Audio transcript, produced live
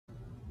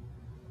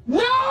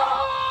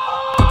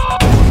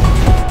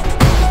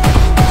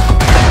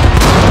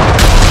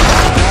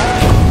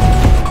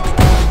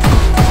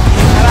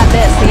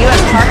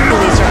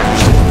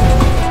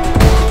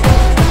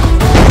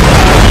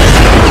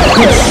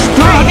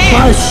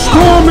my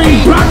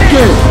storming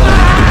blanket!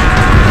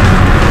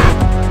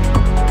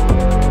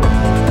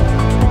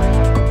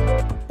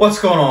 What's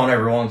going on,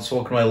 everyone? So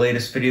welcome to my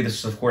latest video. This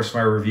is, of course,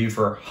 my review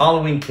for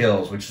Halloween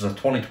Kills, which is a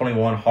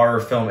 2021 horror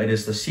film. It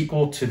is the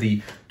sequel to the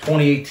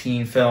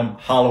 2018 film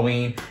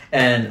Halloween,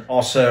 and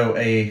also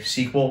a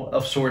sequel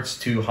of sorts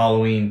to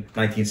Halloween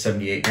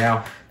 1978.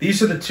 Now,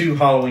 these are the two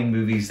Halloween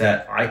movies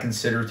that I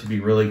consider to be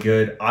really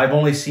good. I've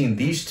only seen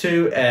these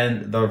two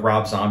and the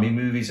Rob Zombie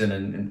movies,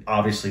 and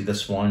obviously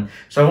this one.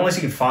 So I've only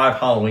seen 5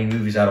 Halloween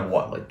movies out of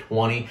what, like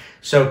 20?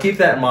 So keep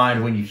that in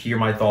mind when you hear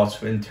my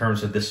thoughts in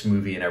terms of this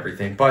movie and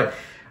everything. But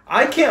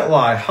I can't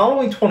lie,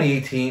 Halloween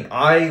 2018,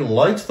 I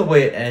liked the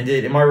way it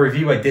ended. In my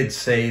review, I did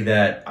say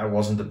that I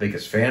wasn't the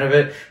biggest fan of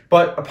it,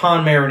 but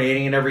upon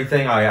marinating and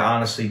everything, I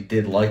honestly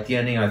did like the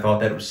ending. I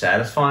thought that it was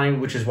satisfying,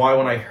 which is why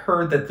when I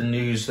heard that the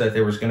news that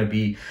there was going to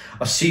be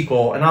a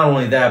sequel, and not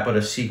only that, but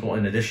a sequel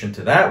in addition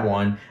to that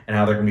one, and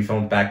how they're going to be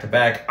filmed back to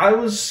back, I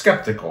was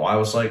skeptical. I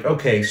was like,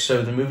 okay,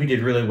 so the movie did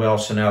really well,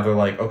 so now they're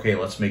like, okay,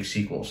 let's make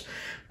sequels.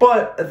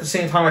 But at the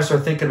same time, I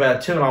started thinking about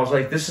it too, and I was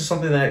like, this is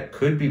something that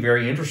could be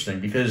very interesting,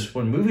 because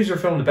when movies are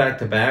filmed back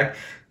to back,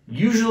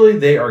 usually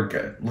they are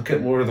good. Look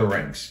at Lord of the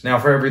Rings. Now,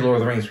 for every Lord of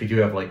the Rings, we do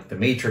have like the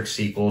Matrix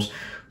sequels,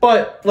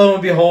 but lo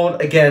and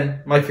behold,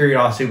 again, my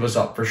curiosity was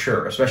up for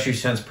sure, especially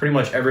since pretty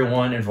much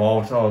everyone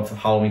involved of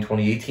Halloween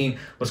 2018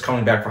 was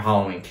coming back for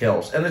Halloween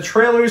Kills. And the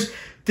trailers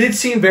did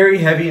seem very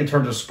heavy in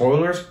terms of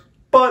spoilers,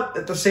 but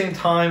at the same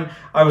time,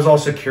 I was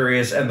also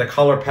curious, and the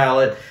color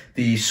palette,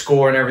 the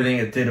score and everything,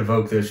 it did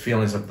evoke those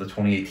feelings of the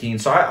 2018.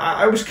 So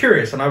I was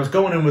curious, and I was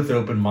going in with an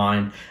open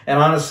mind. And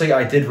honestly,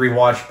 I did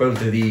rewatch both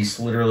of these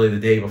literally the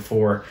day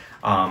before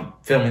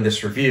filming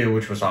this review,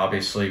 which was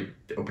obviously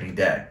opening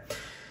day.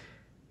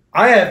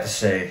 I have to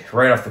say,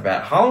 right off the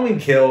bat, Halloween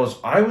Kills,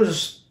 I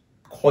was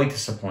quite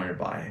disappointed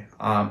by.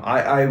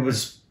 I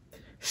was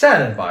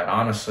saddened by it,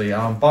 honestly.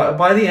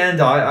 By the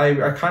end,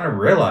 I kind of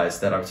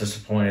realized that I was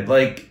disappointed.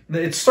 Like,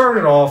 it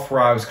started off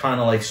where I was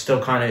kind of like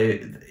still kind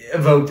of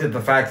evoked at the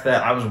fact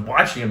that I was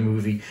watching a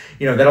movie,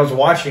 you know, that I was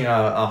watching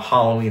a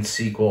Halloween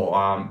sequel.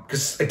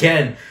 Because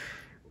again,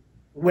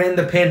 when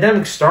the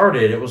pandemic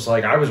started, it was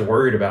like I was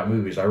worried about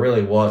movies. I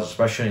really was,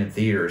 especially in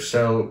theaters.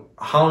 So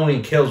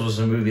Halloween Kills was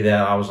a movie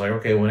that I was like,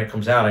 okay, when it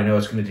comes out, I know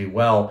it's going to do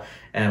well,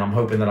 and I'm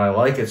hoping that I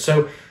like it.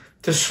 So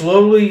to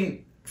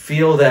slowly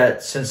feel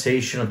that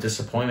sensation of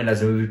disappointment as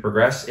the movie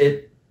progressed,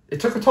 it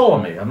took a toll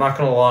on me. I'm not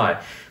going to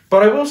lie.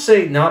 But I will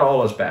say not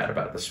all is bad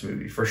about this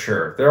movie, for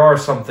sure. There are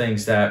some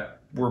things that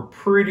were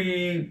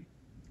pretty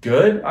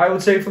good, I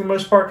would say, for the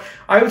most part.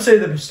 I would say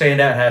the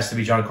standout has to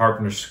be John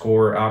Carpenter's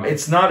score.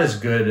 It's not as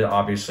good,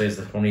 obviously, as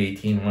the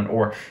 2018 one,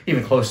 or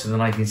even close to the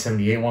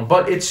 1978 one,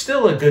 but it's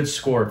still a good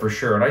score, for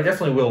sure, and I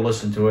definitely will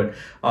listen to it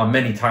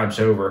many times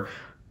over.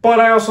 But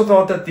I also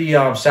thought that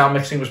the sound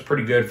mixing was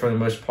pretty good for the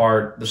most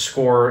part. The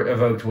score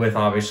evoked with,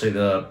 obviously,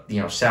 the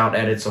sound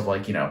edits of,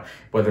 like,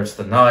 whether it's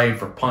the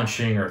knife or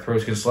punching or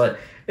throats getting slit,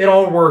 it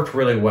all worked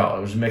really well.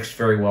 It was mixed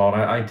very well,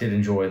 and I did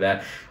enjoy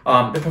that.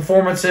 The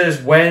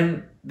performances,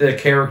 when the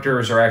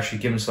characters are actually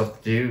given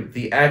stuff to do,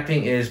 the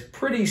acting is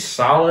pretty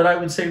solid, I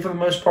would say, for the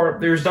most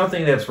part. There's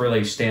nothing that's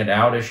really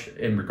stand-out-ish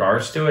in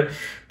regards to it,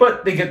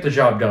 but they get the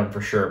job done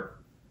for sure.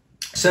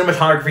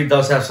 Cinematography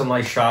does have some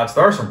nice shots.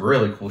 There are some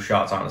really cool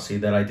shots, honestly,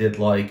 that I did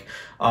like.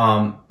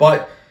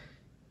 But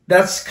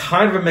that's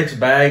kind of a mixed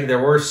bag. There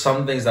were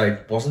some things that I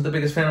wasn't the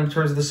biggest fan of in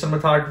terms of the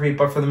cinematography,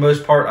 but for the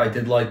most part, I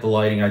did like the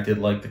lighting. I did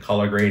like the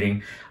color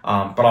grading.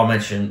 But I'll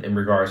mention in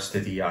regards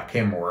to the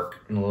camera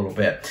work in a little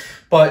bit.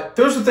 But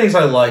those are things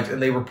I liked, and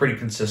they were pretty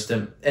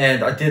consistent.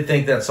 And I did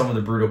think that some of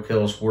the brutal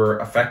kills were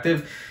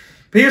effective.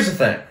 But here's the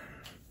thing.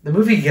 The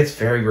movie gets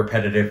very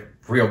repetitive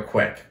real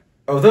quick.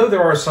 Although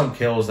there are some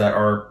kills that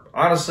are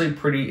honestly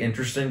pretty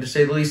interesting, to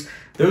say the least,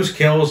 those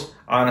kills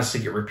honestly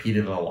get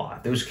repeated a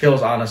lot. Those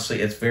kills,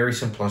 honestly, it's very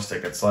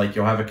simplistic. It's like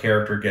you'll have a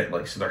character get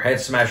like their head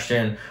smashed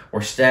in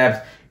or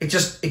stabbed. It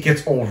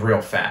gets old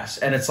real fast.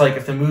 And it's like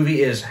if the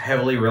movie is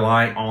heavily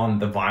relying on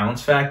the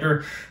violence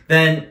factor,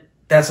 then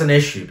that's an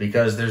issue,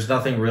 because there's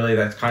nothing really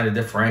that kind of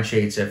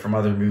differentiates it from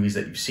other movies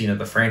that you've seen of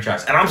the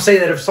franchise. And I'm saying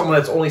that if someone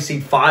that's only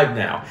seen 5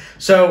 now.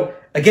 So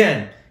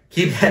again,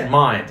 keep that in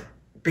mind.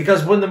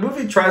 Because when the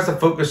movie tries to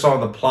focus on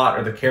the plot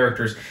or the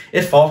characters,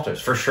 it falters,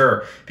 for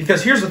sure.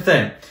 Because here's the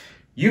thing.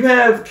 You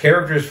have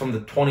characters from the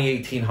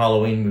 2018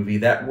 Halloween movie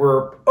that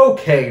were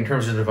okay in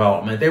terms of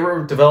development. They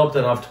were developed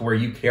enough to where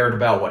you cared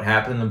about what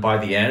happened to them by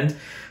the end.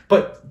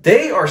 But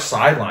they are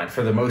sidelined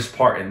for the most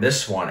part in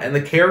this one. And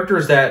the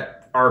characters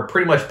that are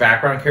pretty much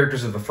background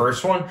characters of the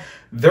first one,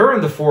 they're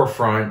in the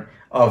forefront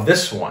of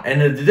this one.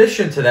 And in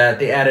addition to that,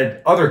 they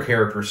added other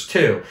characters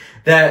too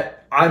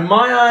that, in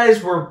my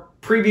eyes, were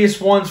previous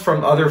ones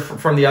from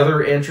the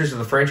other entries of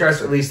the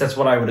franchise. At least that's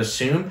what I would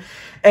assume.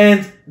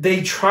 And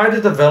they try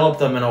to develop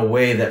them in a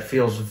way that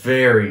feels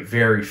very,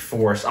 very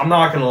forced. I'm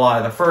not going to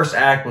lie. The first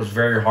act was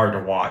very hard to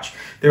watch.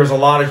 There was a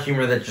lot of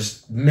humor that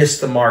just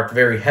missed the mark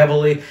very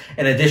heavily.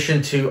 In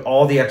addition to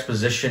all the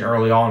exposition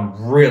early on,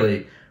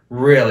 really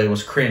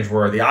was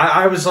cringeworthy.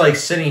 I was like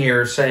sitting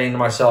here saying to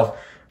myself,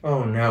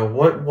 Oh no,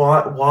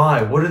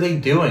 why? What are they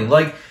doing?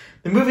 Like,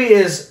 the movie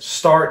is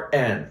start,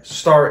 end,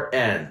 start,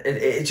 end.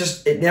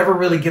 It never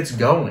really gets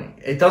going.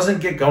 It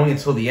doesn't get going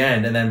until the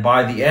end, and then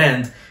by the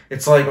end,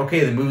 it's like,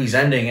 okay, the movie's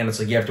ending, and it's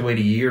like you have to wait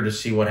a year to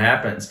see what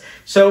happens.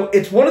 So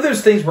it's one of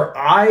those things where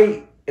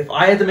if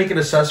I had to make an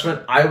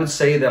assessment, I would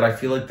say that I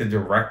feel like the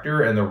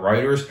director and the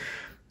writers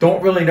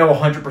don't really know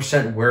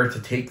 100% where to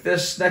take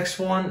this next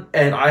one,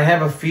 and I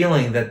have a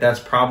feeling that that's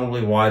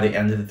probably why they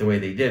ended it the way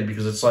they did,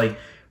 because it's like,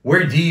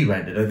 where do you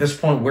end it? At this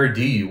point, where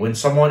do you? When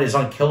someone is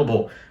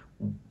unkillable,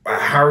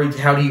 how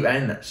do you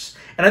end this?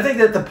 And I think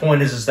that the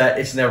point is that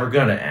it's never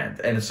going to end.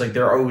 And it's like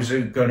there are always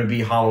going to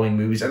be Halloween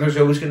movies, and there's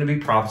always going to be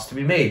profits to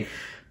be made.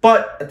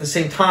 But at the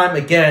same time,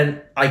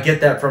 again, I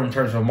get that from in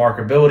terms of a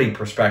marketability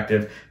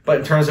perspective. But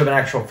in terms of an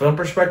actual film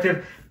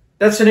perspective,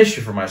 that's an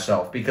issue for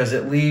myself because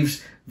it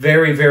leaves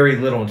very, very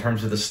little in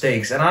terms of the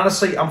stakes. And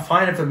honestly, I'm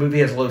fine if a movie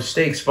has low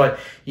stakes, but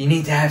you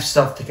need to have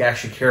stuff to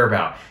actually care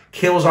about.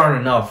 Kills aren't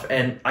enough,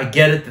 and I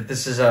get it that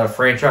this is a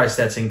franchise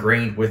that's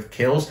ingrained with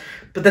kills,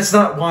 but that's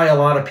not why a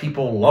lot of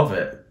people love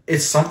it.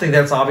 It's something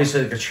that's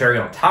obviously like a cherry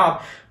on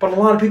top, but a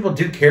lot of people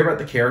do care about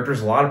the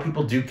characters. A lot of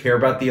people do care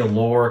about the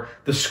allure,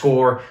 the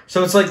score.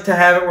 So it's like to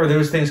have it where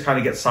those things kind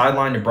of get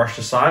sidelined and brushed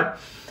aside.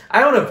 I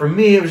don't know. For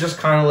me, it was just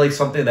kind of like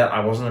something that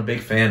I wasn't a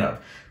big fan of.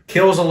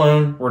 Kills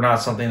alone were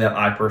not something that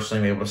I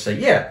personally am able to say,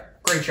 yeah,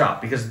 great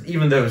job, because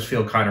even those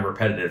feel kind of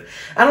repetitive.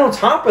 And on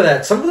top of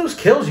that, some of those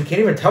kills, you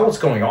can't even tell what's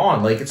going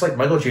on. Like, it's like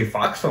Michael J.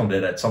 Fox film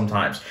did it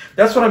sometimes.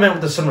 That's what I meant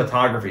with the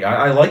cinematography.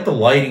 I like the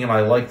lighting and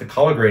I like the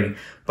color grading,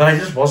 but I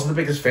just wasn't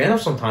the biggest fan of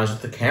sometimes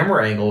with the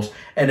camera angles.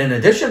 And in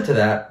addition to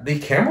that, the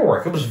camera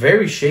work, it was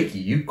very shaky.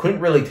 You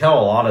couldn't really tell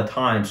a lot of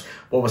times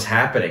what was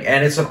happening.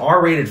 And it's an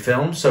R-rated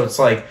film, so it's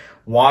like,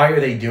 why are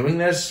they doing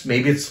this?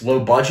 Maybe it's low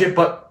budget,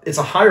 but it's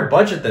a higher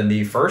budget than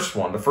the first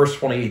one, the first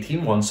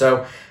 2018 one.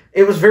 So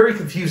it was very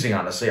confusing,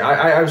 honestly.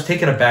 I was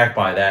taken aback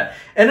by that.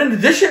 And in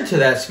addition to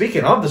that,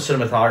 speaking of the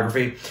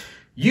cinematography,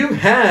 you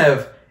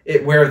have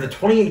it where the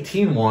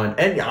 2018 one,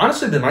 and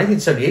honestly the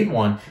 1978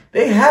 one,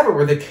 they have it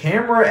where the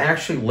camera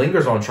actually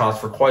lingers on shots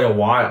for quite a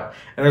while.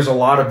 And there's a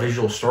lot of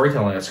visual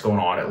storytelling that's going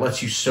on. It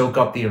lets you soak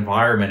up the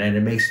environment, and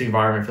it makes the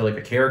environment feel like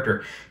a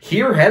character.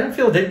 Here,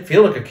 Haddonfield didn't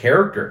feel like a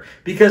character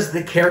because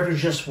the characters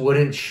just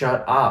wouldn't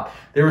shut up.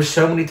 There were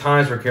so many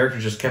times where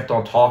characters just kept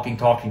on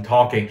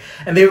talking,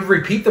 and they would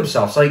repeat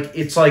themselves.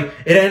 It's like,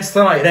 it ends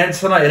tonight, it ends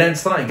tonight, it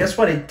ends tonight. And guess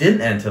what? It didn't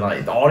end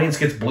tonight. The audience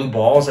gets blue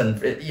balls,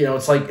 and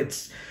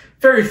it's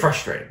very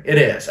frustrating. It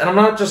is. And I'm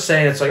not just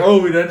saying it's like,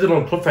 oh, it ended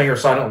on a cliffhanger,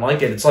 so I don't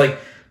like it. It's like,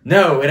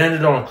 no, it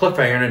ended on a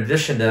cliffhanger. And in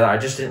addition to that, I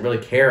just didn't really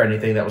care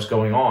anything that was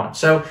going on.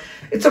 So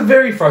it's a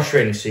very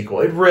frustrating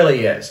sequel. It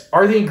really is.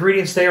 Are the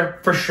ingredients there?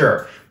 For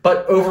sure.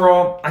 But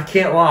overall, I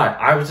can't lie.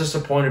 I was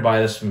disappointed by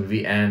this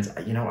movie. And,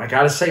 I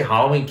got to say,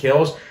 Halloween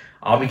Kills,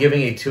 I'll be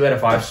giving a 2 out of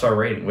 5 star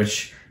rating,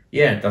 which,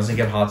 yeah, it doesn't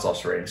get hot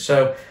sauce rating.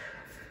 So,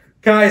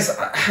 guys,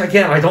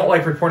 again, I don't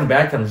like reporting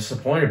back that I'm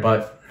disappointed,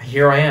 but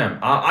here I am.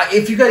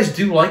 If you guys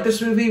do like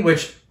this movie,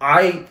 which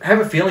I have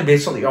a feeling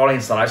based on the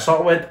audience that I saw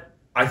it with,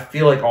 I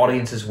feel like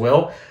audiences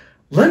will,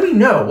 let me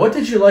know. What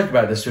did you like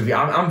about this movie?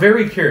 I'm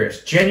very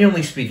curious.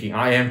 Genuinely speaking,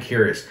 I am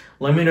curious.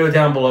 Let me know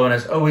down below. And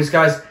as always,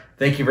 guys,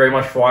 thank you very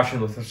much for watching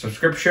with the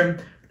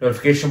subscription,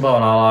 notification bell,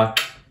 and I'll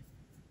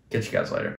catch you guys later.